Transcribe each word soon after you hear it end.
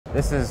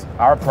This is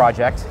our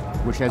project,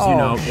 which, as you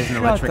know, is an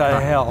electric car. Shut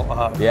the hell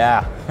up.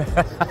 Yeah.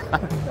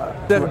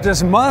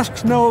 Does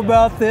Musk know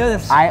about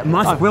this?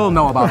 Musk will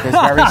know about this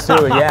very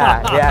soon.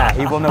 Yeah,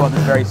 he will know about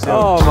this very soon.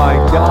 Oh my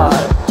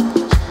God.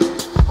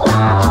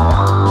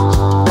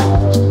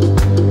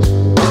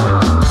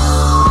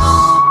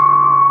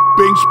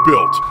 Banks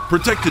built,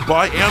 protected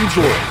by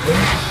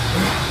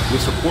AMSOIL,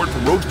 with support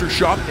from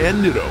RoadsterShop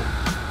and Nitto.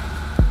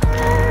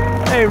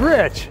 Hey,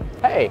 Rich.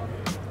 Hey,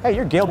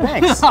 you're Gale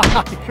Banks.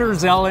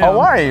 Here's Elliot. How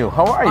are you?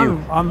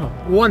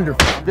 I'm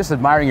wonderful. I'm just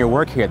admiring your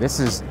work here. This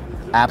is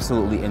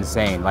absolutely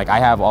insane. Like, I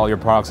have all your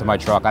products in my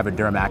truck. I have a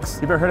Duramax.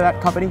 You ever heard of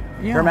that company?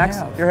 Yeah, Duramax?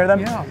 I have. You ever heard of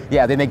them? Yeah.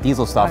 Yeah, they make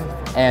diesel stuff.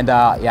 And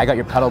yeah, I got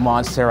your pedal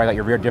monster. I got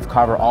your rear diff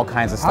cover. All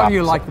kinds of stuff. How do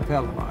you like the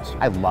pedal monster?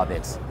 I love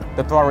it.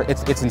 The thrower,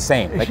 it's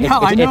insane. Like, Yeah,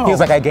 I know. it feels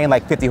like I gained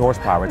like 50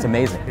 horsepower. It's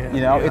amazing. Yeah, you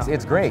know, yeah,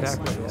 it's great.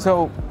 exactly, yeah.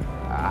 So,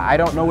 I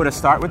don't know where to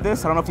start with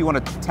this. I don't know if you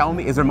want to tell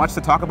me, is there much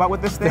to talk about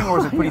with this thing, or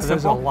is it pretty simple?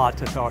 There's a lot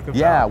to talk about.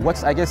 Yeah,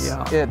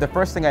 the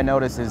first thing I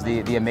noticed is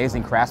the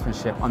amazing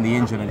craftsmanship on the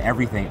engine and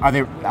everything. Are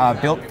they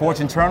built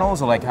forged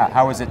internals, or like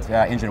how is it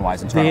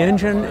engine-wise The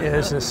engine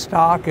is a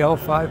stock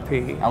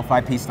L5P.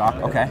 L5P stock,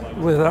 okay.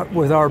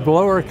 With our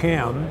blower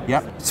cam,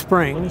 Yep.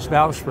 springs,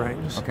 valve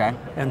springs, Okay.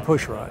 and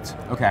push rods.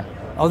 Okay.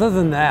 Other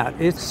than that,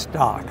 it's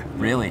stock.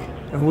 Really?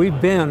 And we've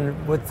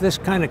been, with this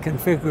kind of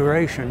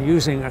configuration,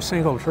 using a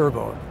single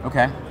turbo.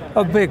 Okay.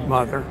 A big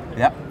mother,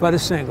 Yep. but a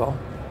single.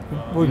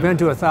 We've been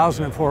to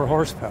 1,004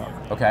 horsepower.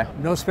 Okay.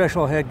 No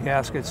special head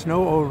gaskets,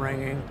 no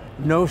O-ringing,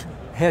 no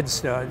head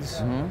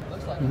studs,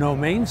 no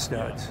main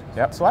studs.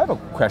 Yep. So I have a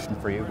question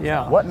for you.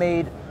 Yeah. What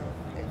made,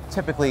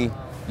 typically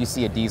you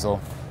see a diesel,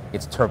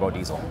 it's turbo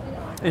diesel.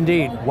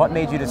 Indeed. What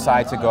made you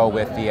decide to go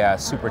with the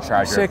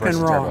supercharger Sick and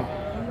versus wrong.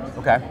 turbo?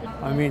 Okay.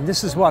 I mean,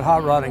 this is what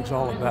hot rodding's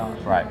all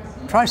about. Right.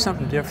 Try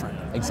something different.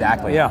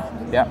 Exactly. Yeah.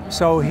 Yeah.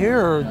 So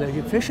here, the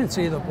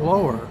efficiency of the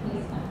blower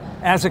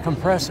as a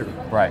compressor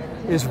Right.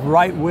 is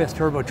right with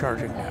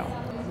turbocharging now.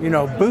 You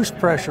know, boost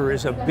pressure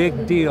is a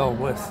big deal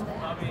with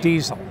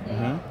diesel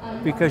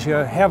because you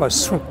have a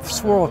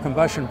swirl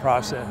combustion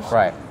process.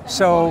 Right.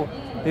 So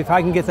if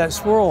I can get that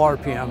swirl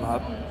RPM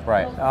up,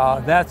 Right.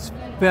 that's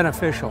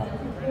beneficial.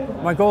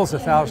 My goal is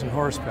 1,000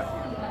 horsepower.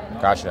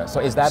 Gotcha. So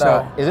is that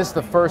is this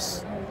the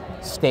first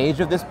stage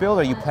of this build,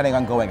 or are you planning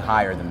on going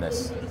higher than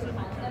this?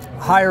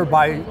 Higher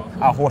by,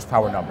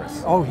 Horsepower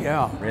numbers. oh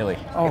yeah. Really?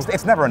 Oh.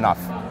 It's never enough.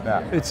 Yeah.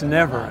 It's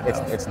never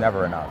enough. It's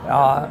never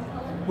enough.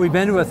 We've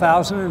been to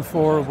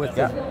 1,004 with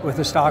Yeah. with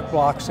the stock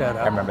block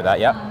setup. I remember that.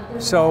 Yep.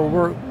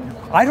 So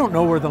I don't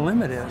know where the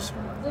limit is.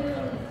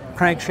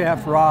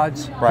 Crankshaft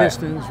rods, Right.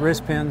 pistons,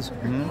 wrist pins,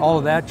 all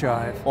of that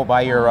jive. Well,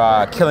 by your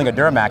Killing a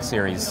Duramax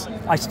series,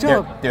 I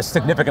still, they're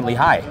significantly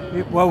high.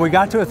 well, we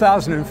got to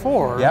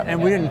 1,00004 Yep.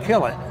 and we didn't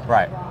kill it.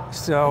 Right.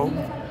 So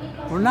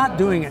we're not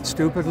doing it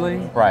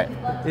stupidly. Right.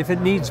 If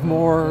it needs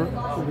more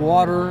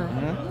water,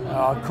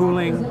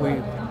 cooling,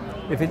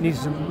 if it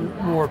needs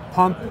more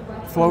pump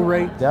flow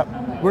rate, Yep.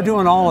 we're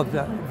doing all of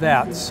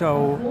that.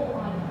 So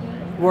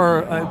where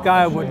a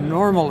guy would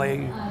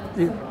normally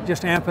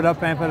just amp it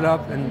up,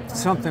 and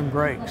something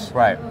breaks.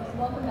 Right.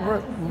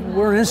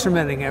 We're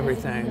instrumenting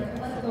everything,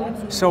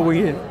 so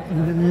we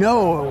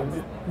know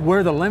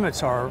where the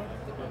limits are,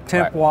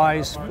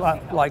 temp-wise,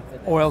 like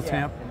oil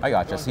temp. I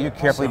gotcha. So you're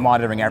carefully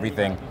monitoring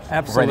everything.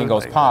 Absolutely. Everything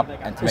goes pop,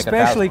 and to make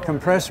Especially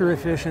compressor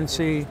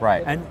efficiency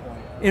Right. and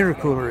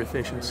intercooler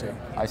efficiency.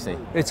 I see.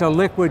 It's a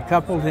liquid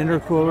coupled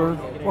intercooler.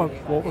 Well,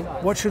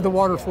 what should the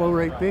water flow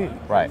rate be?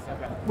 Right.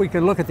 We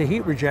can look at the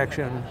heat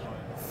rejection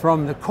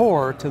from the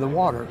core to the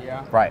water.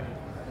 Right.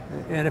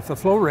 And if the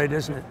flow rate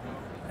isn't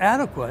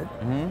adequate,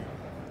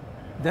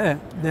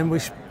 then we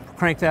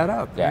crank that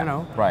up, Yeah, you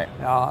know? right.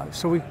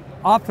 So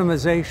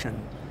optimization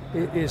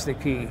is the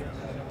key.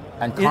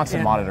 And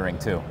constant monitoring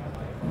too.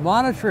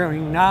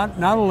 Monitoring not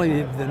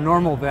only the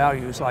normal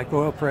values like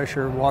oil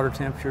pressure, water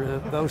temperature,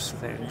 those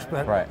things,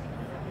 but Right.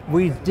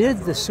 we did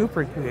the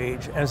super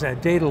gauge as a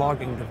data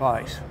logging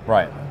device.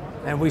 Right.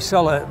 And we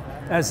sell it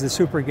as the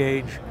super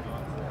gauge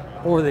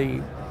or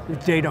the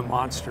data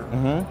monster.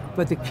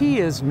 But the key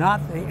is not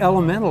the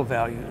elemental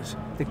values,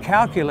 the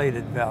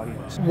calculated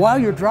values. While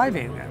you're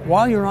driving it,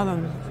 while you're on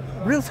them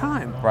real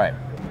time. Right.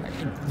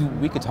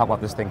 We could talk about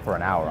this thing for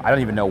an hour. I don't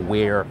even know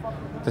where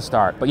to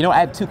start. But you know, I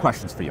have two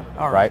questions for you.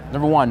 All right.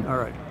 Number one, All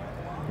right.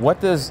 what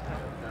does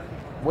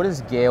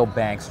Gale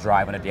Banks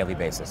drive on a daily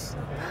basis?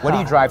 What do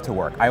you drive to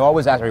work? I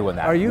always ask everyone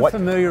that. Are you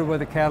familiar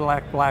with the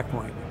Cadillac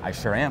Blackwing? I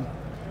sure am.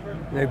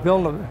 They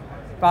build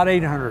about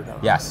 800 of them.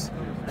 Yes.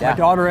 My Yeah.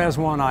 daughter has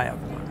one, I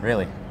have one.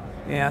 Really?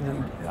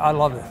 And I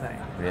love the thing.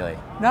 Really?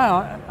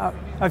 Now,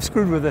 I've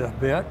screwed with it a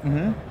bit,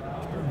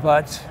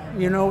 but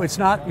you know, it's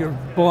not your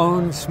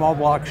blown small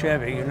block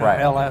Chevy, you know, Right.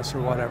 LS or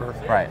whatever.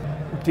 Right.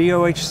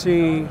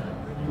 DOHC,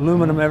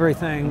 aluminum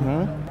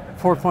everything,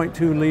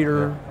 4.2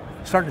 liter,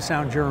 starting to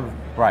sound German.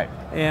 Right.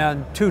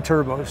 And 2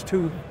 turbos,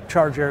 2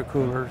 charge air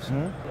coolers.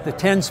 The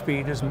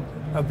 10-speed is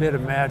a bit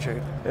of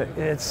magic.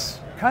 It's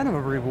kind of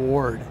a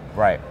reward.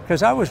 Right.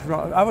 Because I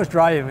was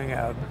driving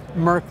a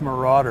Merc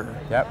Marauder.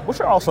 Yeah, which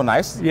are also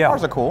nice. Yeah.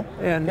 Cars are cool.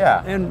 And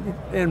yeah.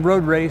 and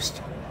road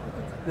raced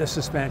the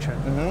suspension.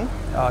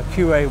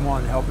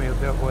 QA1 helped me a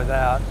bit with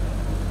that,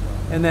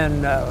 and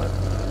then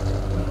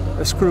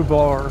a screw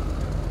blower.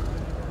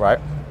 Right.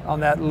 On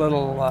that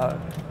little,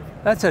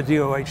 that's a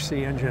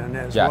DOHC engine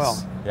as well.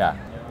 Yes. Yeah.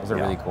 Those are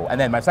really cool. And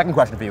then my second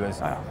question for you is,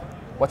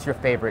 what's your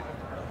favorite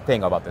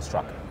thing about this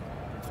truck?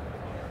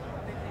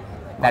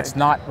 That's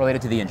not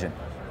related to the engine.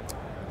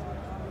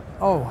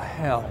 Oh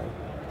hell.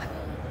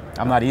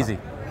 I'm not easy.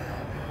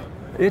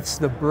 It's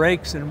the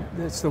brakes and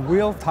it's the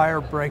wheel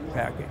tire brake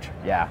package.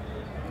 Yeah.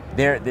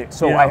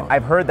 So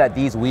I've heard that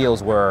these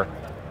wheels were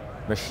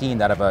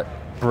machined out of a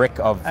brick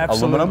of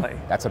aluminum.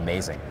 That's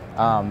amazing.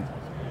 I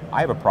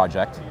have a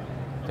project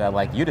that I'd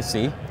like you to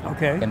see.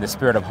 Okay. In the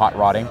spirit of hot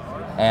rodding.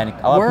 And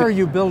where are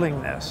you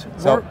building this?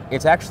 So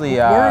it's actually.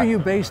 Where are you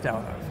based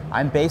out of?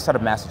 I'm based out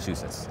of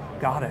Massachusetts.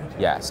 Got it.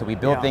 Yeah. So we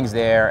build things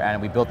there,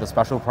 and we built a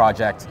special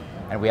project,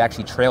 and we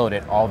actually trailed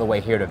it all the way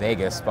here to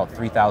Vegas, about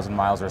 3,000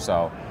 miles or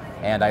so.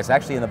 And it's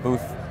actually in the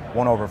booth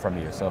one over from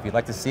you. So if you'd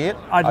like to see it,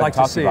 I'd like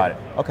to see about it.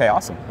 Okay,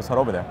 awesome. Let's head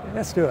over there.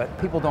 Let's do it.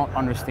 People don't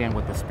understand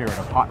what the spirit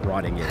of hot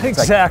rodding is.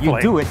 Exactly. It's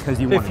like you do it because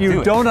you want to do it. If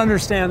you don't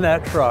understand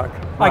that truck,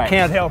 I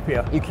can't help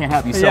you. You can't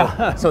help you.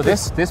 So, so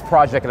this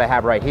project that I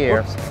have right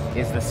here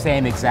is the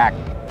same exact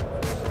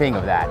thing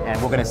of that,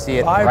 and we're going to see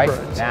it right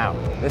now.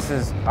 This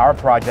is our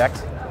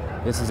project.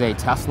 This is a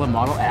Tesla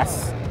Model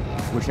S,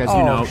 which, as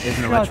you know, is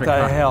an electric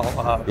car. Shut the hell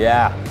up.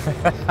 Yeah.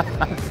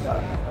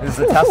 This is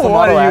the Tesla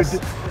Model S.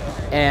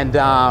 And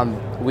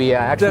we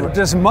actually...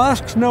 Does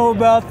Musk know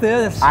about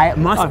this?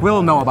 Musk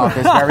will know about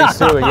this very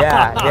soon.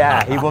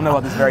 Yeah, he will know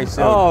about this very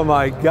soon. Oh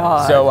my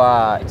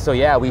God. So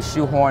yeah, we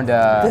shoehorned.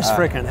 This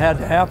frickin' had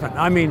to happen.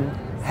 I mean,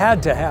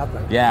 had to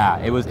happen. Yeah,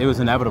 it was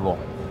inevitable.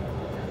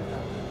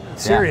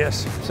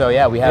 Serious. Yeah. So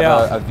yeah, we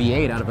have a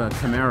V8 out of a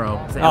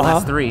Camaro, it's an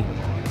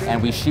LS3.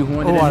 And we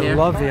shoehorned it in here. I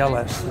love the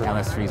LS3.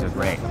 LS3s are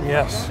great.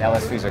 Yes. The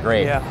LS3s are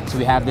great. Yeah. So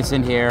we have this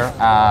in here.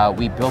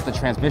 We built the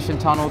transmission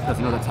tunnel because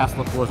the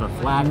Tesla floors are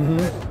flat.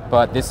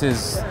 But this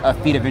is a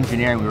feat of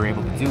engineering we were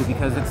able to do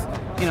because it's,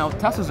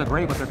 Teslas are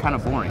great, but they're kind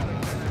of boring.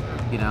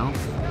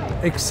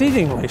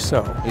 Exceedingly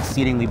so.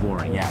 Exceedingly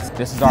boring, yes.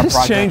 This is our project.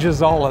 This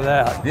changes all of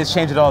that. This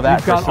changes all of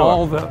that. You've got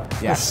all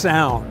the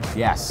sound.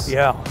 Yes.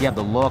 Yeah. You have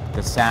the look,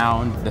 the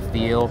sound, the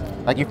feel.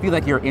 Like you feel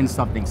like you're in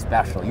something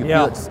special. You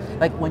feel it's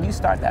like when you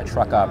start that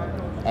truck up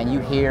and you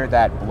hear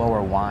that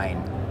blower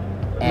whine.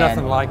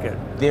 Nothing like it.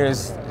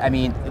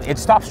 It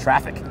stops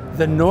traffic.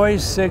 The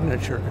noise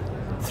signature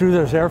through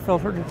those air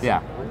filters.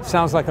 Yeah.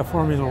 Sounds like a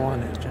Formula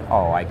One engine.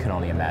 Oh, I could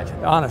only imagine.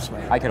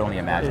 Honestly. I could only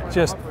imagine. It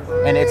just,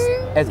 and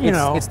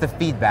it's the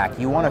feedback.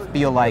 You want to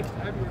feel like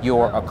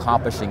you're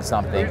accomplishing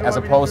something as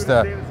opposed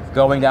to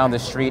going down the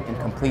street in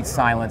complete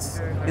silence.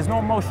 There's no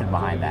emotion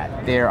behind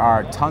that. There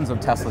are tons of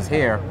Teslas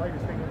here.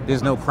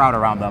 There's no crowd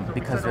around them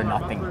because they're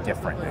nothing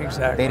different.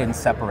 Exactly. They didn't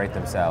separate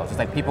themselves. It's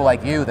like people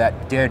like you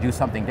that dare do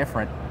something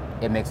different.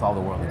 It makes all the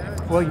world a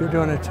difference. Well, you're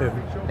doing it too.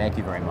 Thank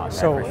you very much.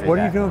 So what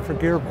are you doing for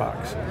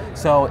Gearbox?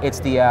 So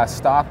it's the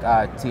stock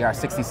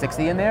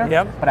TR6060 in there,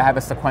 but I have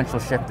a sequential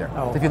shifter.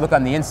 So if you look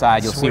on the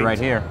inside, you'll see right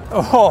here.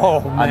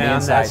 Oh man, on the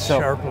inside. that's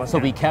sharp looking. So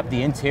we kept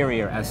the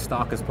interior as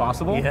stock as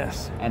possible.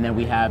 Yes. And then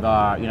we have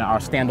our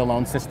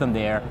standalone system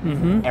there.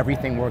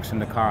 Everything works in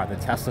the car. The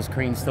Tesla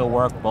screens still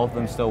work, both of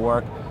them still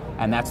work,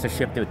 and that's the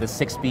shifter, the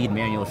 6-speed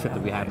manual shifter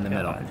we have in the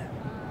middle.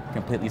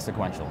 Completely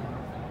sequential.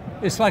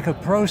 It's like a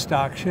pro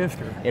stock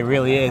shifter. It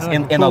really is,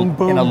 like in a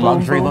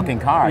luxury looking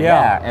car,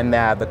 and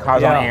the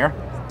car's on air.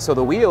 So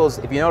the wheels,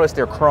 if you notice,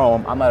 they're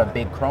chrome. I'm not a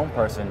big chrome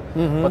person,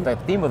 but the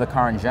theme of the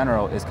car in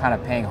general is kind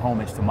of paying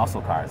homage to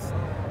muscle cars.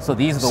 So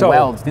these are the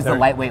welds, these are the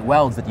lightweight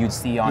welds that you'd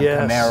see on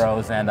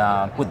Camaros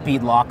and with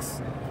bead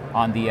locks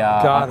on the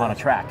on a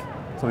track.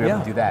 So we were able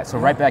to do that. So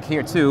right back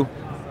here too,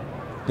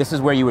 this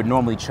is where you would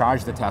normally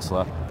charge the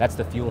Tesla. That's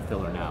the fuel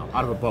filler now,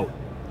 out of a boat.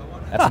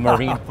 That's a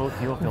marine fuel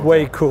filter.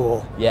 Way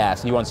cool. Yeah,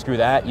 so you unscrew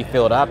that, you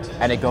fill it up,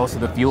 and it goes to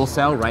the fuel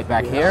cell right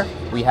back here.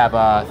 We have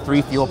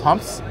 3 fuel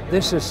pumps.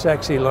 This is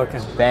sexy looking.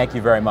 Thank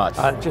you very much.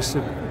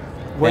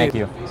 Thank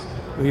you.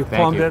 You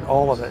plumbed it,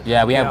 all of it.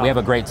 Yeah, we have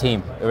a great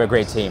team. We have a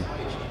great team.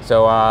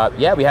 So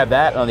yeah, we have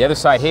that. On the other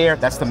side here,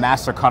 that's the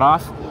master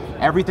cutoff.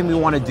 Everything we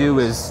want to do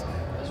is,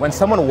 when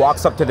someone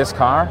walks up to this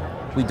car,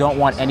 we don't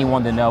want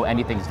anyone to know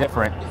anything's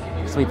different.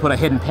 So we put a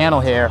hidden panel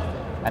here,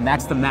 and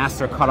that's the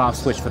master cutoff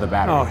switch for the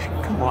battery.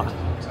 Oh, come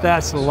on.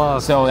 That's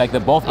love. So like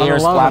both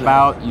ears flap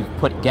out, you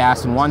put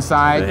gas on one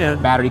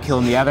side, battery kill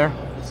in the other,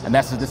 and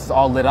this is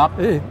all lit up.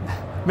 It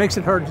makes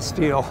it hard to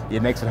steal.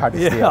 It makes it hard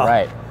to steal,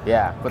 right.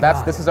 Yeah, but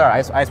this is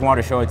I just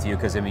wanted to show it to you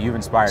because you've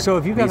inspired me so much. So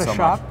have you got a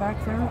shop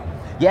back there?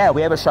 Yeah,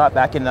 we have a shop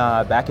back in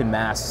back in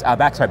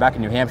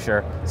New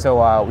Hampshire.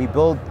 So we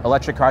build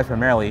electric cars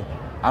primarily.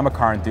 I'm a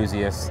car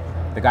enthusiast.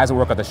 The guys who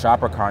work at the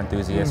shop are car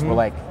enthusiasts. We're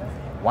like,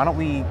 why don't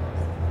we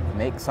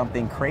make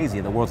something crazy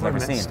the world's never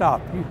seen? Stop.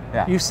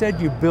 You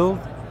said you build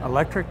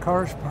electric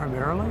cars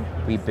primarily?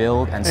 We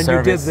build and service.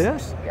 And you did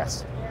this?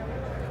 Yes.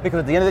 Because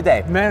at the end of the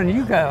day, man,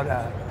 you got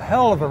a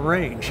hell of a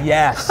range.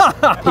 Yes,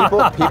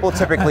 people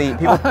typically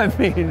I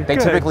mean, they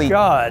typically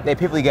God.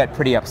 get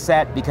pretty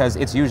upset because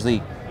it's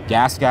usually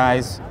gas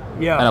guys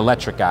and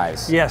electric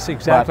guys. Yes,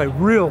 exactly.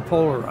 Real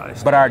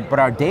polarized. But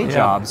our day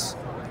jobs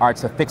are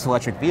to fix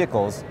electric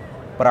vehicles,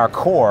 but our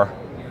core,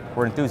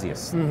 we're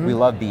enthusiasts. We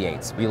love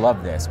V8s. We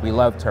love this. We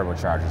love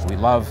turbochargers. We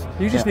love.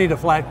 You just need a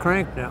flat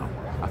crank now.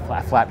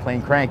 A flat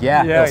plain crank,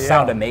 it'll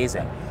sound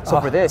amazing. So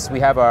for this, we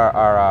have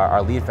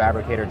our lead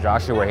fabricator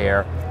Joshua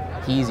here.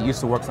 He used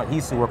to work for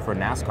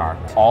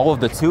NASCAR. All of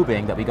the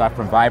tubing that we got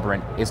from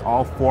Vibrant is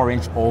all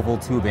 4-inch oval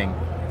tubing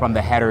from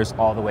the headers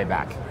all the way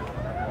back.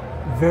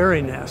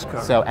 Very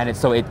NASCAR.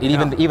 So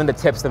even the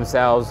tips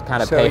themselves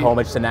kind of pay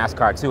homage to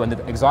NASCAR too, and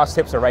the exhaust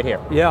tips are right here.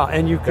 Yeah,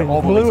 and you can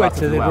glue it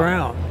to the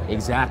ground.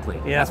 Exactly.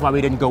 Yeah. That's why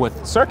we didn't go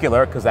with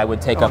circular, because that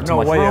would take up too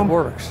much room. No way it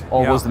works.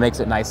 Ovals makes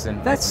it nice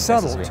and that's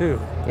subtle too.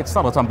 It's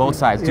subtle. It's on both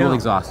sides. Dual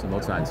exhaust on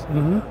both sides.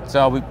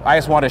 So I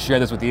just wanted to share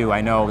this with you.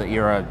 I know that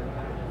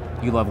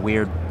you love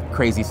weird,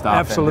 crazy stuff.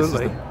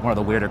 Absolutely. And this is one of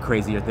the weirder,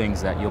 crazier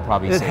things that you'll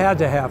probably see. It had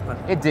to happen.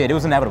 It did. It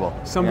was inevitable.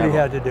 Somebody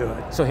had to do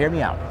it. So hear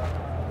me out.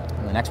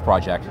 In the next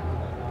project,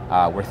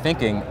 we're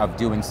thinking of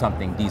doing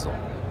something diesel.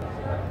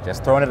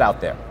 Just throwing it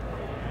out there.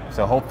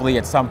 So hopefully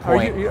at some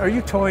point. Are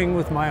you toying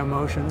with my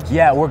emotions?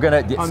 Yeah, we're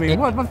gonna. I mean,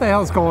 what the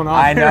hell's going on?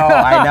 I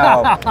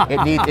know.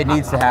 It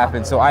needs to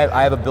happen. So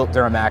I have a built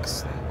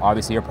Duramax.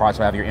 Obviously, your product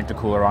will have your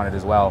intercooler on it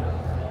as well.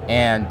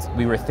 And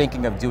we were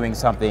thinking of doing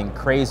something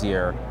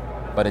crazier,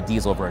 but a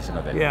diesel version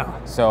of it.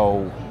 Yeah.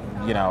 So,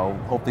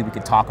 hopefully we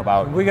could talk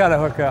about. We got to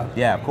hook up.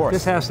 Yeah, of course.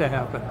 This has to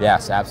happen.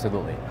 Yes,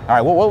 absolutely. All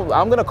right. Well,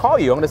 I'm gonna call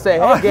you. I'm gonna say,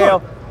 hey,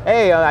 Gale.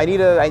 Hey, I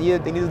need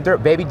a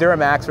baby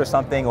Duramax or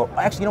something. Or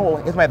actually,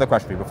 here's my other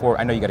question for you. Before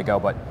I know you got to go,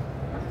 but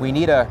we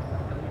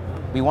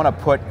want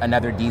to put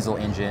another diesel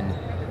engine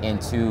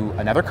into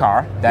another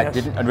car that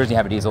didn't originally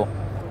have a diesel.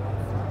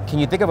 Can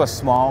you think of a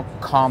small,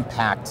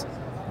 compact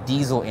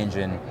diesel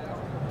engine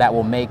that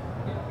will make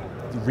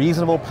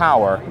reasonable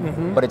power,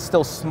 but it's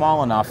still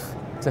small enough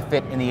to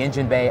fit in the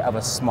engine bay of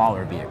a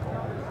smaller vehicle?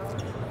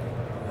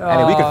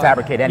 And we can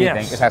fabricate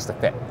anything; it has to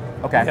fit.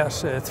 Okay.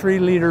 Yes, a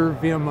 3-liter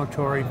Via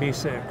Motori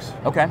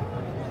V6. Okay.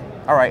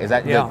 All right. Is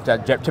that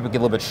typically a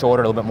little bit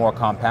shorter, a little bit more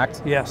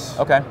compact? Yes.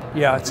 Okay.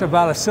 Yeah, it's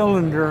about a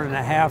cylinder and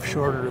a half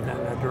shorter than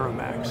a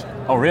Duramax.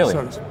 Oh, really?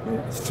 So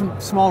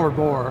it's smaller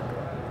bore.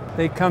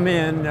 They come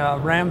in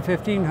Ram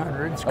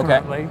 1500s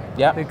currently. Okay.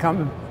 Yeah. They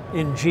come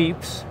in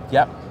Jeeps.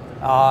 Yep.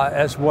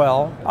 As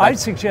well. I'd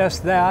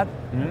suggest that.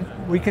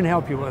 We can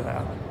help you with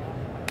that.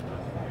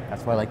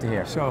 That's what I like to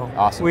hear. So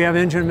awesome. We have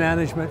engine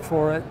management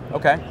for it.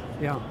 Okay.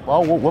 Yeah.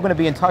 Well, we're going to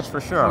be in touch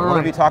for sure. We're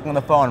going to be talking on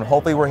the phone.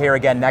 Hopefully we're here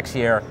again next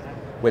year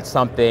with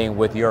something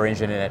with your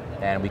engine in it,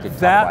 and we could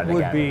talk about it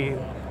again.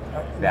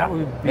 That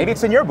would be. Maybe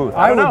it's in your booth.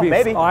 I don't know.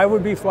 Maybe. I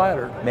would be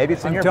flattered. Maybe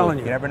it's in your booth.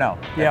 You never know.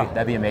 Yeah.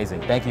 That'd be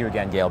amazing. Thank you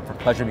again, Gale.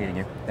 Pleasure meeting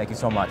you. Thank you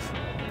so much.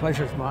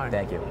 Pleasure's mine.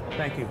 Thank you.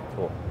 Thank you.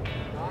 Cool.